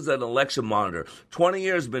 This is an election monitor. 20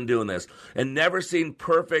 years been doing this and never seen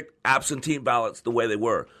perfect absentee ballots the way they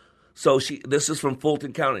were. So this is from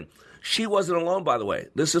Fulton County. She wasn't alone, by the way.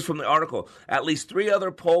 This is from the article. At least 3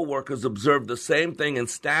 other poll workers observed the same thing in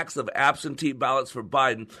stacks of absentee ballots for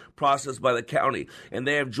Biden processed by the county. And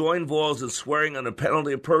they have joined Voiles in swearing under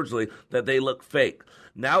penalty of perjury that they look fake.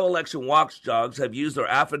 Now election watchdogs have used their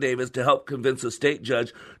affidavits to help convince a state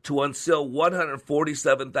judge to unseal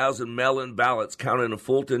 147,000 mail-in ballots counted in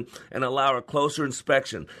Fulton and allow a closer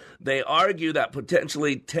inspection. They argue that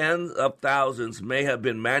potentially tens of thousands may have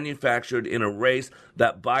been manufactured in a race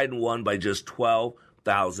that Biden won by just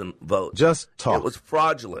 12,000 votes. Just talk. It was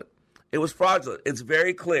fraudulent. It was fraudulent. It's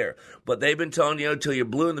very clear. But they've been telling you until you're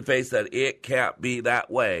blue in the face that it can't be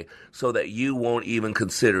that way so that you won't even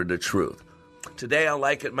consider the truth. Today on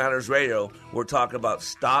Like It Matters Radio, we're talking about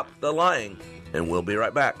Stop the Lying, and we'll be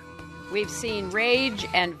right back. We've seen rage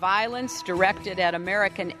and violence directed at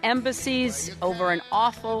American embassies over an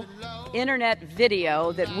awful internet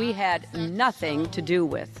video that we had nothing to do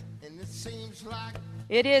with.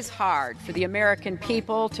 It is hard for the American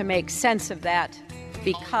people to make sense of that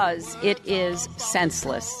because it is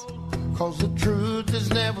senseless. 'Cause the truth is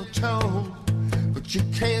never told, but you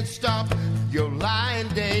can't stop your lying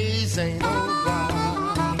days ain't over.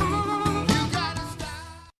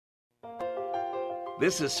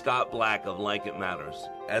 This is Scott Black of Like It Matters.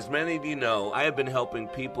 As many of you know, I have been helping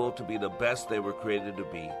people to be the best they were created to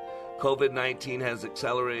be. COVID-19 has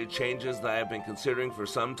accelerated changes that I have been considering for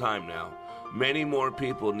some time now. Many more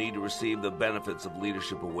people need to receive the benefits of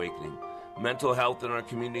Leadership Awakening. Mental health in our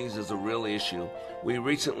communities is a real issue. We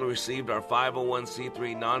recently received our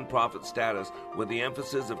 501c3 nonprofit status with the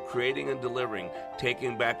emphasis of creating and delivering,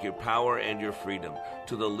 taking back your power and your freedom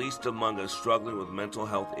to the least among us struggling with mental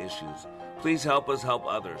health issues. Please help us help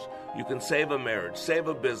others. You can save a marriage, save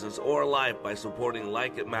a business, or a life by supporting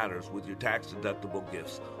Like It Matters with your tax-deductible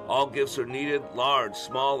gifts. All gifts are needed, large,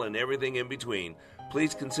 small, and everything in between.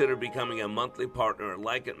 Please consider becoming a monthly partner at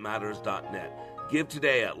likeitmatters.net. Give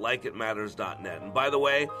today at likeitmatters.net. And by the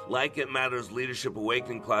way, Like It Matters Leadership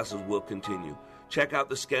Awakening classes will continue. Check out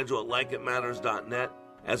the schedule at likeitmatters.net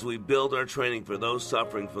as we build our training for those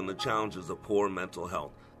suffering from the challenges of poor mental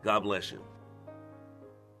health. God bless you.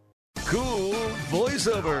 Cool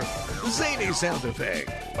voiceover, zany sound effect.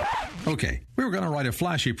 Okay, we were going to write a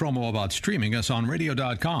flashy promo about streaming us on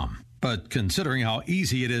radio.com. But considering how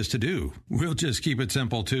easy it is to do, we'll just keep it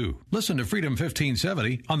simple too. Listen to Freedom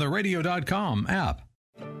 1570 on the radio.com app.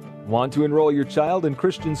 Want to enroll your child in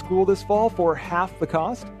Christian school this fall for half the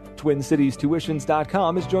cost?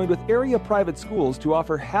 TwinCitiesTuitions.com has joined with area private schools to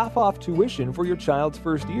offer half off tuition for your child's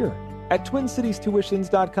first year. At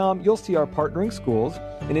TwinCitiesTuitions.com, you'll see our partnering schools,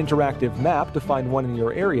 an interactive map to find one in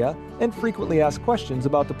your area, and frequently asked questions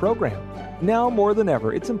about the program. Now more than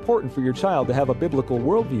ever, it's important for your child to have a biblical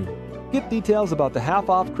worldview. Get details about the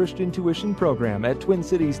half-off Christian tuition program at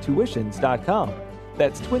TwinCitiesTuitions.com.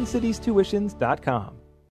 That's TwinCitiesTuitions.com.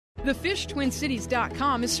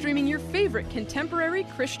 TheFishTwinCities.com is streaming your favorite contemporary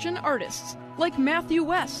Christian artists like Matthew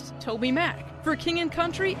West, Toby Mac, For King and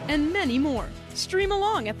Country, and many more. Stream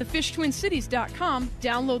along at TheFishTwinCities.com,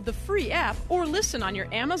 download the free app, or listen on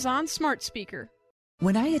your Amazon smart speaker.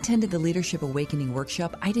 When I attended the Leadership Awakening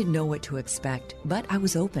workshop, I didn't know what to expect, but I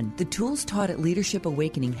was open. The tools taught at Leadership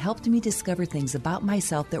Awakening helped me discover things about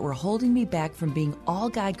myself that were holding me back from being all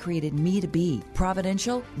God created me to be.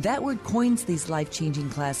 Providential? That word coins these life-changing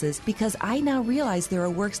classes because I now realize there are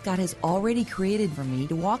works God has already created for me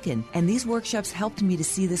to walk in, and these workshops helped me to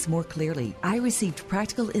see this more clearly. I received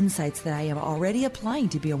practical insights that I am already applying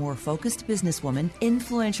to be a more focused businesswoman,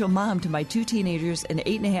 influential mom to my 2 teenagers, an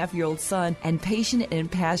 8.5-year-old son, and patient and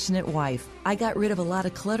passionate wife. I got rid of a lot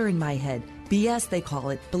of clutter in my head. BS, they call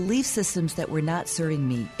it, belief systems that were not serving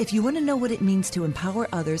me. If you want to know what it means to empower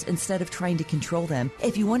others instead of trying to control them,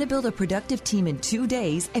 if you want to build a productive team in 2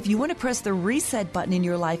 days, if you want to press the reset button in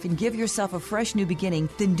your life and give yourself a fresh new beginning,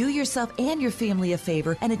 then do yourself and your family a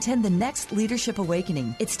favor and attend the next Leadership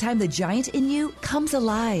Awakening. It's time the giant in you comes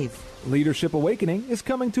alive. Leadership Awakening is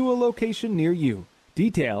coming to a location near you.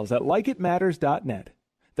 Details at likeitmatters.net.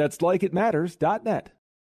 That's likeitmatters.net.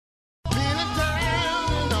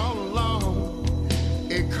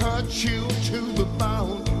 Cut you to the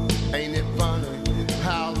bone. Ain't it funny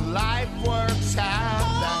how life works out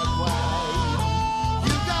that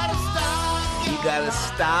way? You gotta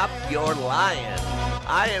stop your lying.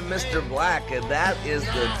 I am Mr. Black, and that is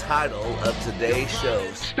the title of today's show.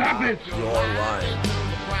 Stop it! Your lying.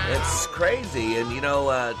 It's crazy. And,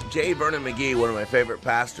 J. Vernon McGee, one of my favorite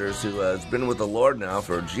pastors who has been with the Lord now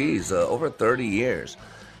for, over 30 years,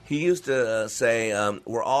 he used to say,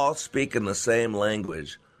 we're all speaking the same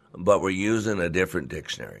language, but we're using a different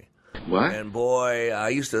dictionary. What? And boy, I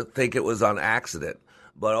used to think it was on accident.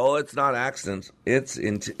 But, it's not accident. It's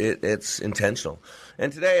intentional.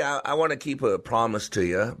 And today, I want to keep a promise to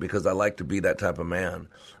you because I like to be that type of man.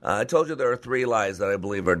 I told you there are 3 lies that I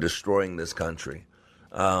believe are destroying this country.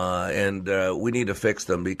 And we need to fix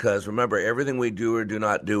them because, remember, everything we do or do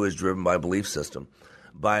not do is driven by belief system.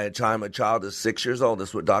 By the time a child is 6 years old, this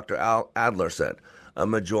is what Dr. Adler said, a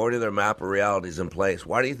majority of their map of reality is in place.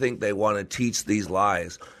 Why do you think they want to teach these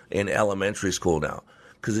lies in elementary school now?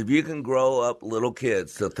 Because if you can grow up little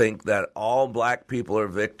kids to think that all black people are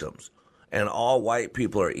victims and all white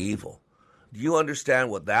people are evil, Do you understand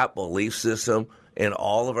what that belief system and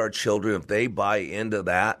all of our children, if they buy into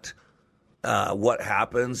that, what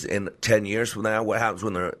happens in 10 years from now? What happens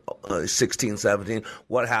when they're 16, 17?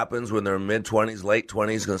 What happens when they're mid-20s, late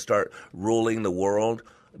 20s, going to start ruling the world?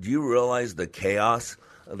 Do you realize the chaos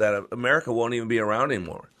that America won't even be around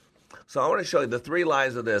anymore? So I want to show you the 3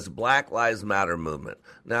 lies of this Black Lives Matter movement.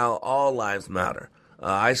 Now, all lives matter.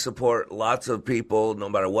 I support lots of people, no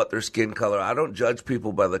matter what their skin color. I don't judge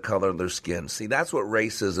people by the color of their skin. See, that's what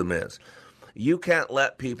racism is. You can't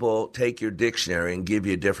let people take your dictionary and give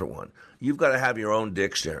you a different one. You've got to have your own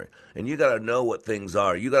dictionary, and you got to know what things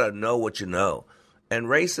are. You got to know what you know. And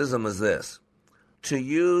racism is this: to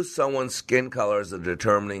use someone's skin color as a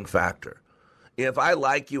determining factor. If I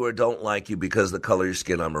like you or don't like you because of the color of your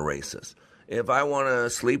skin, I'm a racist. If I want to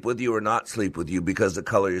sleep with you or not sleep with you because of the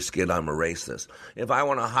color of your skin, I'm a racist. If I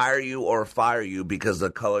want to hire you or fire you because of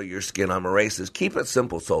the color of your skin, I'm a racist. Keep it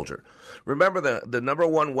simple, soldier. Remember, the number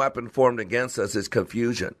one weapon formed against us is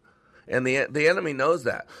confusion. And the enemy knows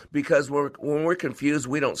that, because when we're confused,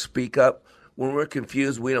 we don't speak up. When we're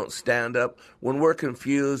confused, we don't stand up. When we're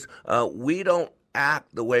confused, we don't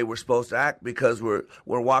act the way we're supposed to act because we're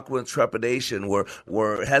walking with trepidation.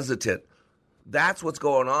 We're hesitant. That's what's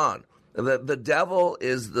going on. The devil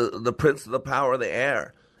is the prince of the power of the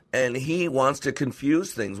air, and he wants to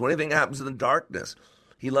confuse things. When anything happens in the darkness,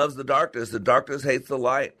 he loves the darkness. The darkness hates the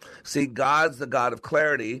light. See, God's the God of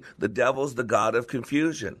clarity. The devil's the God of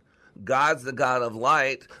confusion. God's the God of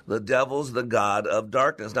light. The devil's the God of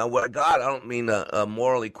darkness. Now, what God, I don't mean a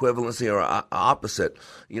moral equivalency or opposite.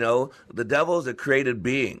 You know, the devil is a created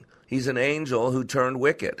being. He's an angel who turned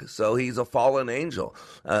wicked, so he's a fallen angel.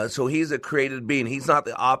 So he's a created being. He's not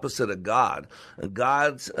the opposite of God.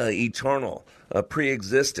 God's eternal,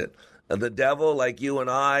 pre-existent. The devil, like you and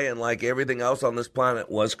I and like everything else on this planet,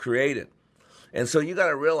 was created. And so you got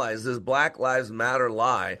to realize this Black Lives Matter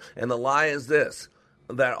lie, and the lie is this,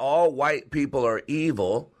 that all white people are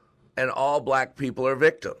evil and all black people are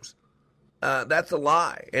victims. That's a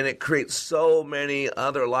lie, and it creates so many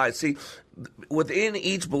other lies. See, within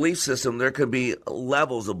each belief system, there could be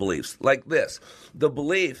levels of beliefs, like this. The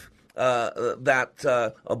belief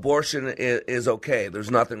that abortion is okay.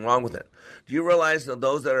 There's nothing wrong with it. Do you realize that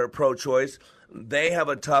those that are pro-choice, they have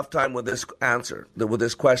a tough time with this answer, with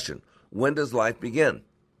this question? When does life begin?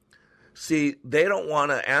 See, they don't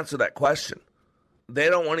want to answer that question. They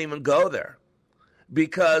don't want to even go there.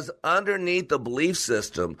 Because underneath the belief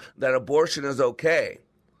system that abortion is okay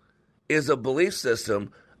is a belief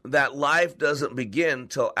system that life doesn't begin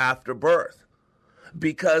till after birth.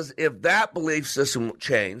 Because if that belief system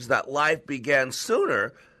changed, that life began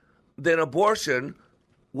sooner, then abortion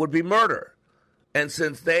would be murder. And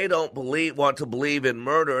since they don't want to believe in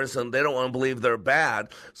murderers and they don't want to believe they're bad,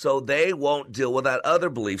 so they won't deal with that other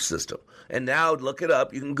belief system. And now look it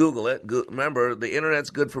up. You can Google it. Remember, the Internet's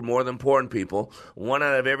good for more than porn people. 1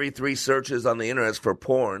 out of every 3 searches on the Internet is for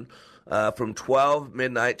porn. From 12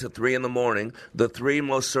 midnight to 3 in the morning, the 3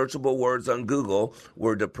 most searchable words on Google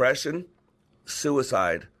were depression,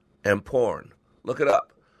 suicide, and porn. Look it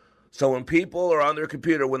up. So when people are on their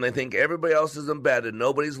computer, when they think everybody else is in bed and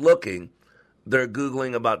nobody's looking, they're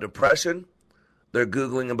Googling about depression, they're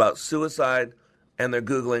Googling about suicide, and they're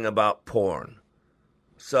Googling about porn.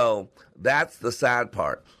 So that's the sad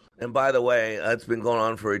part. And by the way, it's been going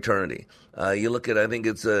on for eternity. You look at, I think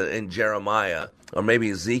it's in Jeremiah, or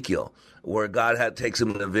maybe Ezekiel, where God takes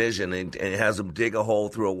him in a vision and has him dig a hole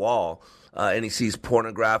through a wall, and he sees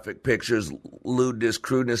pornographic pictures, lewdness,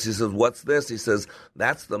 crudeness. He says, what's this? He says,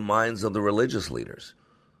 that's the minds of the religious leaders.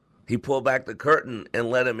 He pulled back the curtain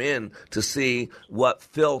and let him in to see what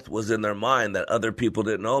filth was in their mind that other people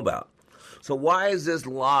didn't know about. So why is this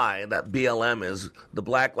lie that BLM is the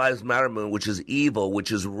Black Lives Matter movement, which is evil,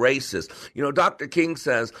 which is racist? You know, Dr. King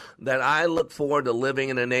says that I look forward to living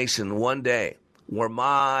in a nation one day where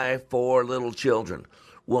my 4 little children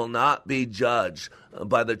will not be judged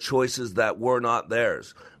by the choices that were not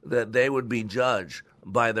theirs, that they would be judged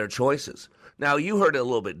by their choices. Now, you heard it a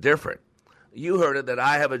little bit different. You heard it that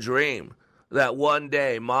I have a dream that one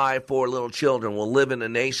day my 4 little children will live in a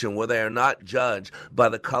nation where they are not judged by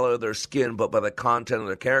the color of their skin, but by the content of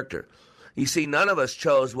their character. You see, none of us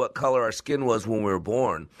chose what color our skin was when we were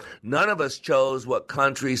born. None of us chose what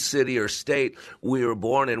country, city, or state we were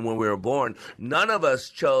born in when we were born. None of us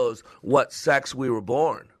chose what sex we were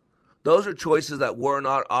born. Those are choices that were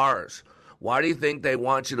not ours. Why do you think they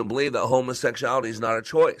want you to believe that homosexuality is not a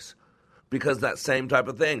choice? Because that same type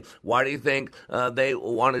of thing. Why do you think they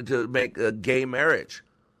wanted to make a gay marriage?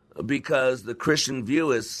 Because the Christian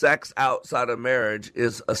view is sex outside of marriage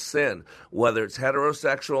is a sin. Whether it's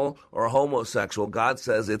heterosexual or homosexual, God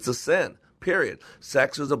says it's a sin. period.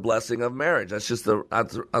 Sex is a blessing of marriage. That's just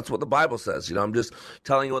that's what the Bible says. You know, I'm just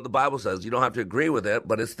telling you what the Bible says. You don't have to agree with it,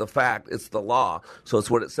 but it's the fact. It's the law. So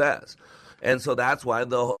it's what it says. And so that's why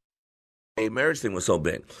the marriage thing was so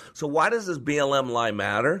big. So why does this BLM lie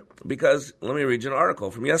matter? Because let me read you an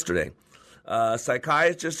article from yesterday.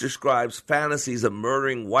 Psychiatrist describes fantasies of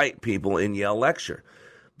murdering white people in Yale lecture.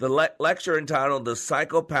 The lecture, entitled The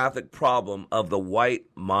Psychopathic Problem of the White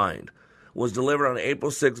Mind, was delivered on April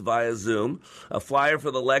 6 via Zoom. A flyer for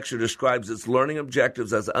the lecture describes its learning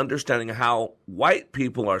objectives as understanding how white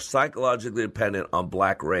people are psychologically dependent on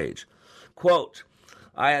black rage. Quote,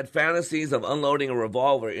 I had fantasies of unloading a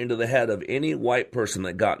revolver into the head of any white person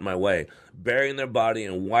that got in my way, burying their body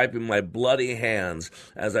and wiping my bloody hands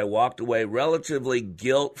as I walked away relatively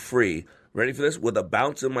guilt-free. Ready for this? With a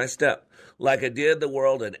bounce in my step. Like I did the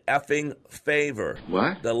world an effing favor.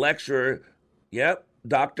 What? The lecturer,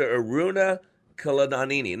 Dr. Aruna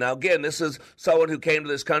Kilanani. Now, again, this is someone who came to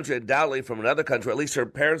this country undoubtedly from another country, at least her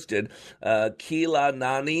parents did.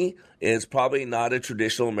 Kilanani is probably not a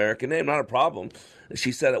traditional American name, not a problem.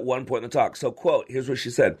 She said at one point in the talk. So, quote, here's what she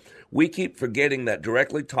said. We keep forgetting that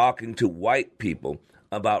directly talking to white people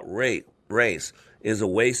about race is a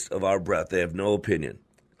waste of our breath. They have no opinion.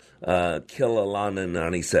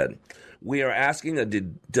 Kilanani said. We are asking a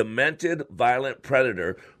demented, violent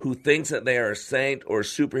predator who thinks that they are a saint or a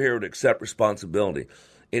superhero to accept responsibility.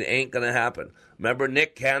 It ain't going to happen. Remember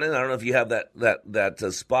Nick Cannon? I don't know if you have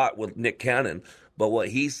that spot with Nick Cannon, but what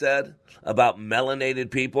he said about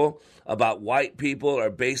melanated people, about white people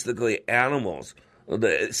are basically animals.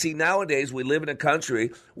 See, nowadays we live in a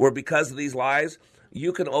country where because of these lies,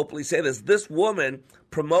 you can openly say this. This woman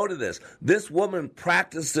promoted this. This woman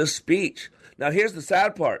practiced this speech. Now, here's the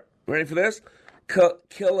sad part. Ready for this?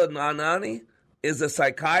 Kilanani is a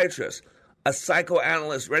psychiatrist, a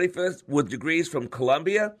psychoanalyst, ready for this, with degrees from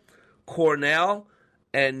Columbia, Cornell,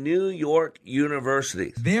 and New York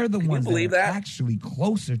University. They're the ones that are that? actually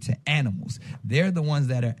closer to animals. They're the ones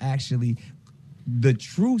that are actually the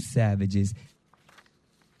true savages.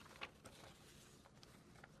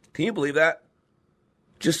 Can you believe that?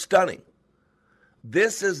 Just stunning.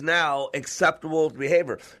 This is now acceptable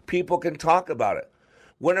behavior. People can talk about it.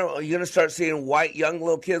 When are you going to start seeing young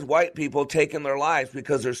little kids, white people, taking their lives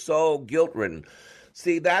because they're so guilt-ridden?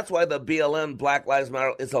 See, that's why the BLM, Black Lives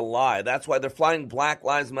Matter, is a lie. That's why they're flying Black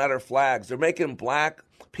Lives Matter flags. They're making black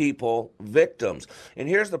people victims. And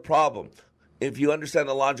here's the problem. If you understand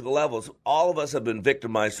the logical levels, all of us have been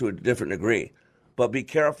victimized to a different degree. But be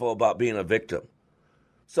careful about being a victim.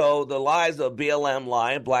 So the lies of BLM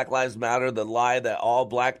lie, Black Lives Matter, the lie that all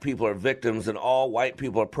black people are victims and all white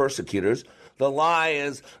people are persecutors. The lie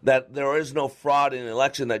is that there is no fraud in the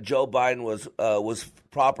election, that Joe Biden was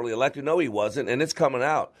properly elected. No, he wasn't, and it's coming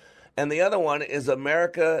out. And the other one is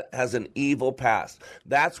America has an evil past.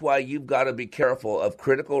 That's why you've got to be careful of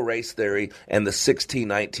critical race theory and the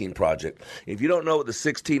 1619 Project. If you don't know what the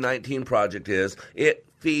 1619 Project is, it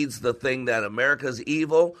feeds the thing that America's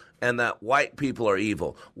evil and that white people are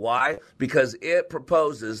evil. Why? Because it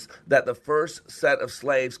proposes that the first set of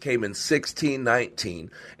slaves came in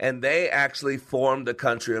 1619, and they actually formed the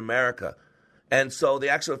country America. And so the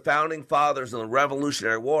actual founding fathers in the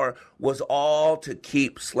Revolutionary War was all to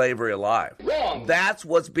keep slavery alive. Wrong. That's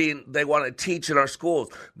what's they want to teach in our schools.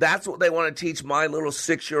 That's what they want to teach my little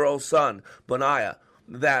 6-year-old son, Benaiah.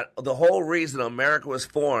 That the whole reason America was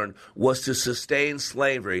formed was to sustain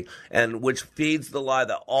slavery, and which feeds the lie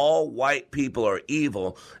that all white people are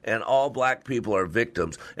evil and all black people are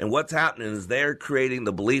victims. And what's happening is they're creating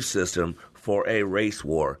the belief system for a race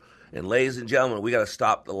war. And ladies and gentlemen, we got to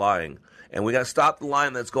stop the lying. And we got to stop the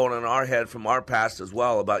lying that's going on in our head from our past as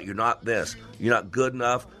well about you're not this, you're not good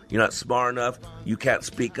enough, you're not smart enough, you can't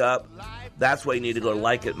speak up. That's why you need to go to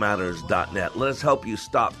likeitmatters.net. Let us help you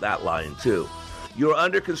stop that lying too. You're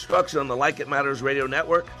under construction on the Like It Matters radio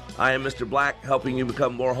network. I am Mr. Black, helping you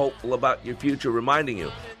become more hopeful about your future, reminding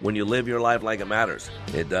you, when you live your life like it matters,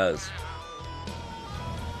 it does.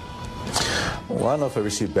 Well, I don't know if I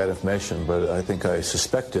received bad information, but I think I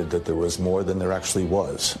suspected that there was more than there actually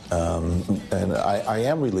was. And I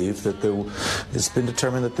am relieved that it's been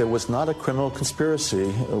determined that there was not a criminal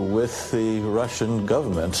conspiracy with the Russian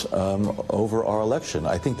government over our election.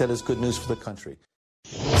 I think that is good news for the country.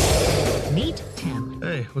 Meet Tim.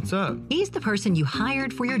 Hey, what's up? He's the person you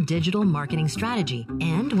hired for your digital marketing strategy.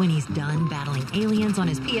 And when he's done battling aliens on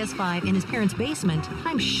his PS5 in his parents' basement,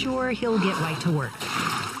 I'm sure he'll get right to work.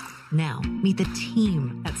 Now, meet the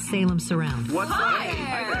team at Salem Surround. What's up?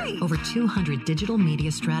 Hi. Over 200 digital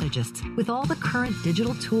media strategists with all the current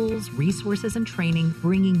digital tools, resources, and training,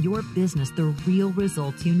 bringing your business the real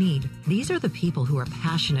results you need. These are the people who are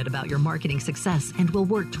passionate about your marketing success and will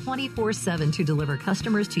work 24/7 to deliver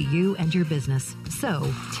customers to you and your business.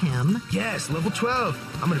 So, Tim. Yes, level 12.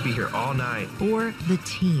 I'm going to be here all night. Or the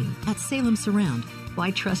team at Salem Surround.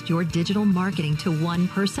 Why trust your digital marketing to one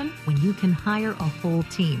person when you can hire a whole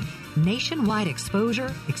team? Nationwide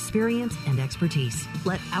exposure, experience, and expertise.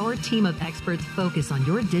 Let our team of experts focus on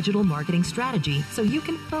your digital marketing strategy so you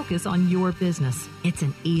can focus on your business. It's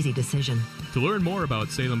an easy decision. To learn more about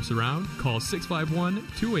Salem Surround, call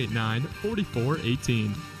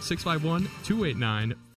 651-289-4418. 651-289-4418.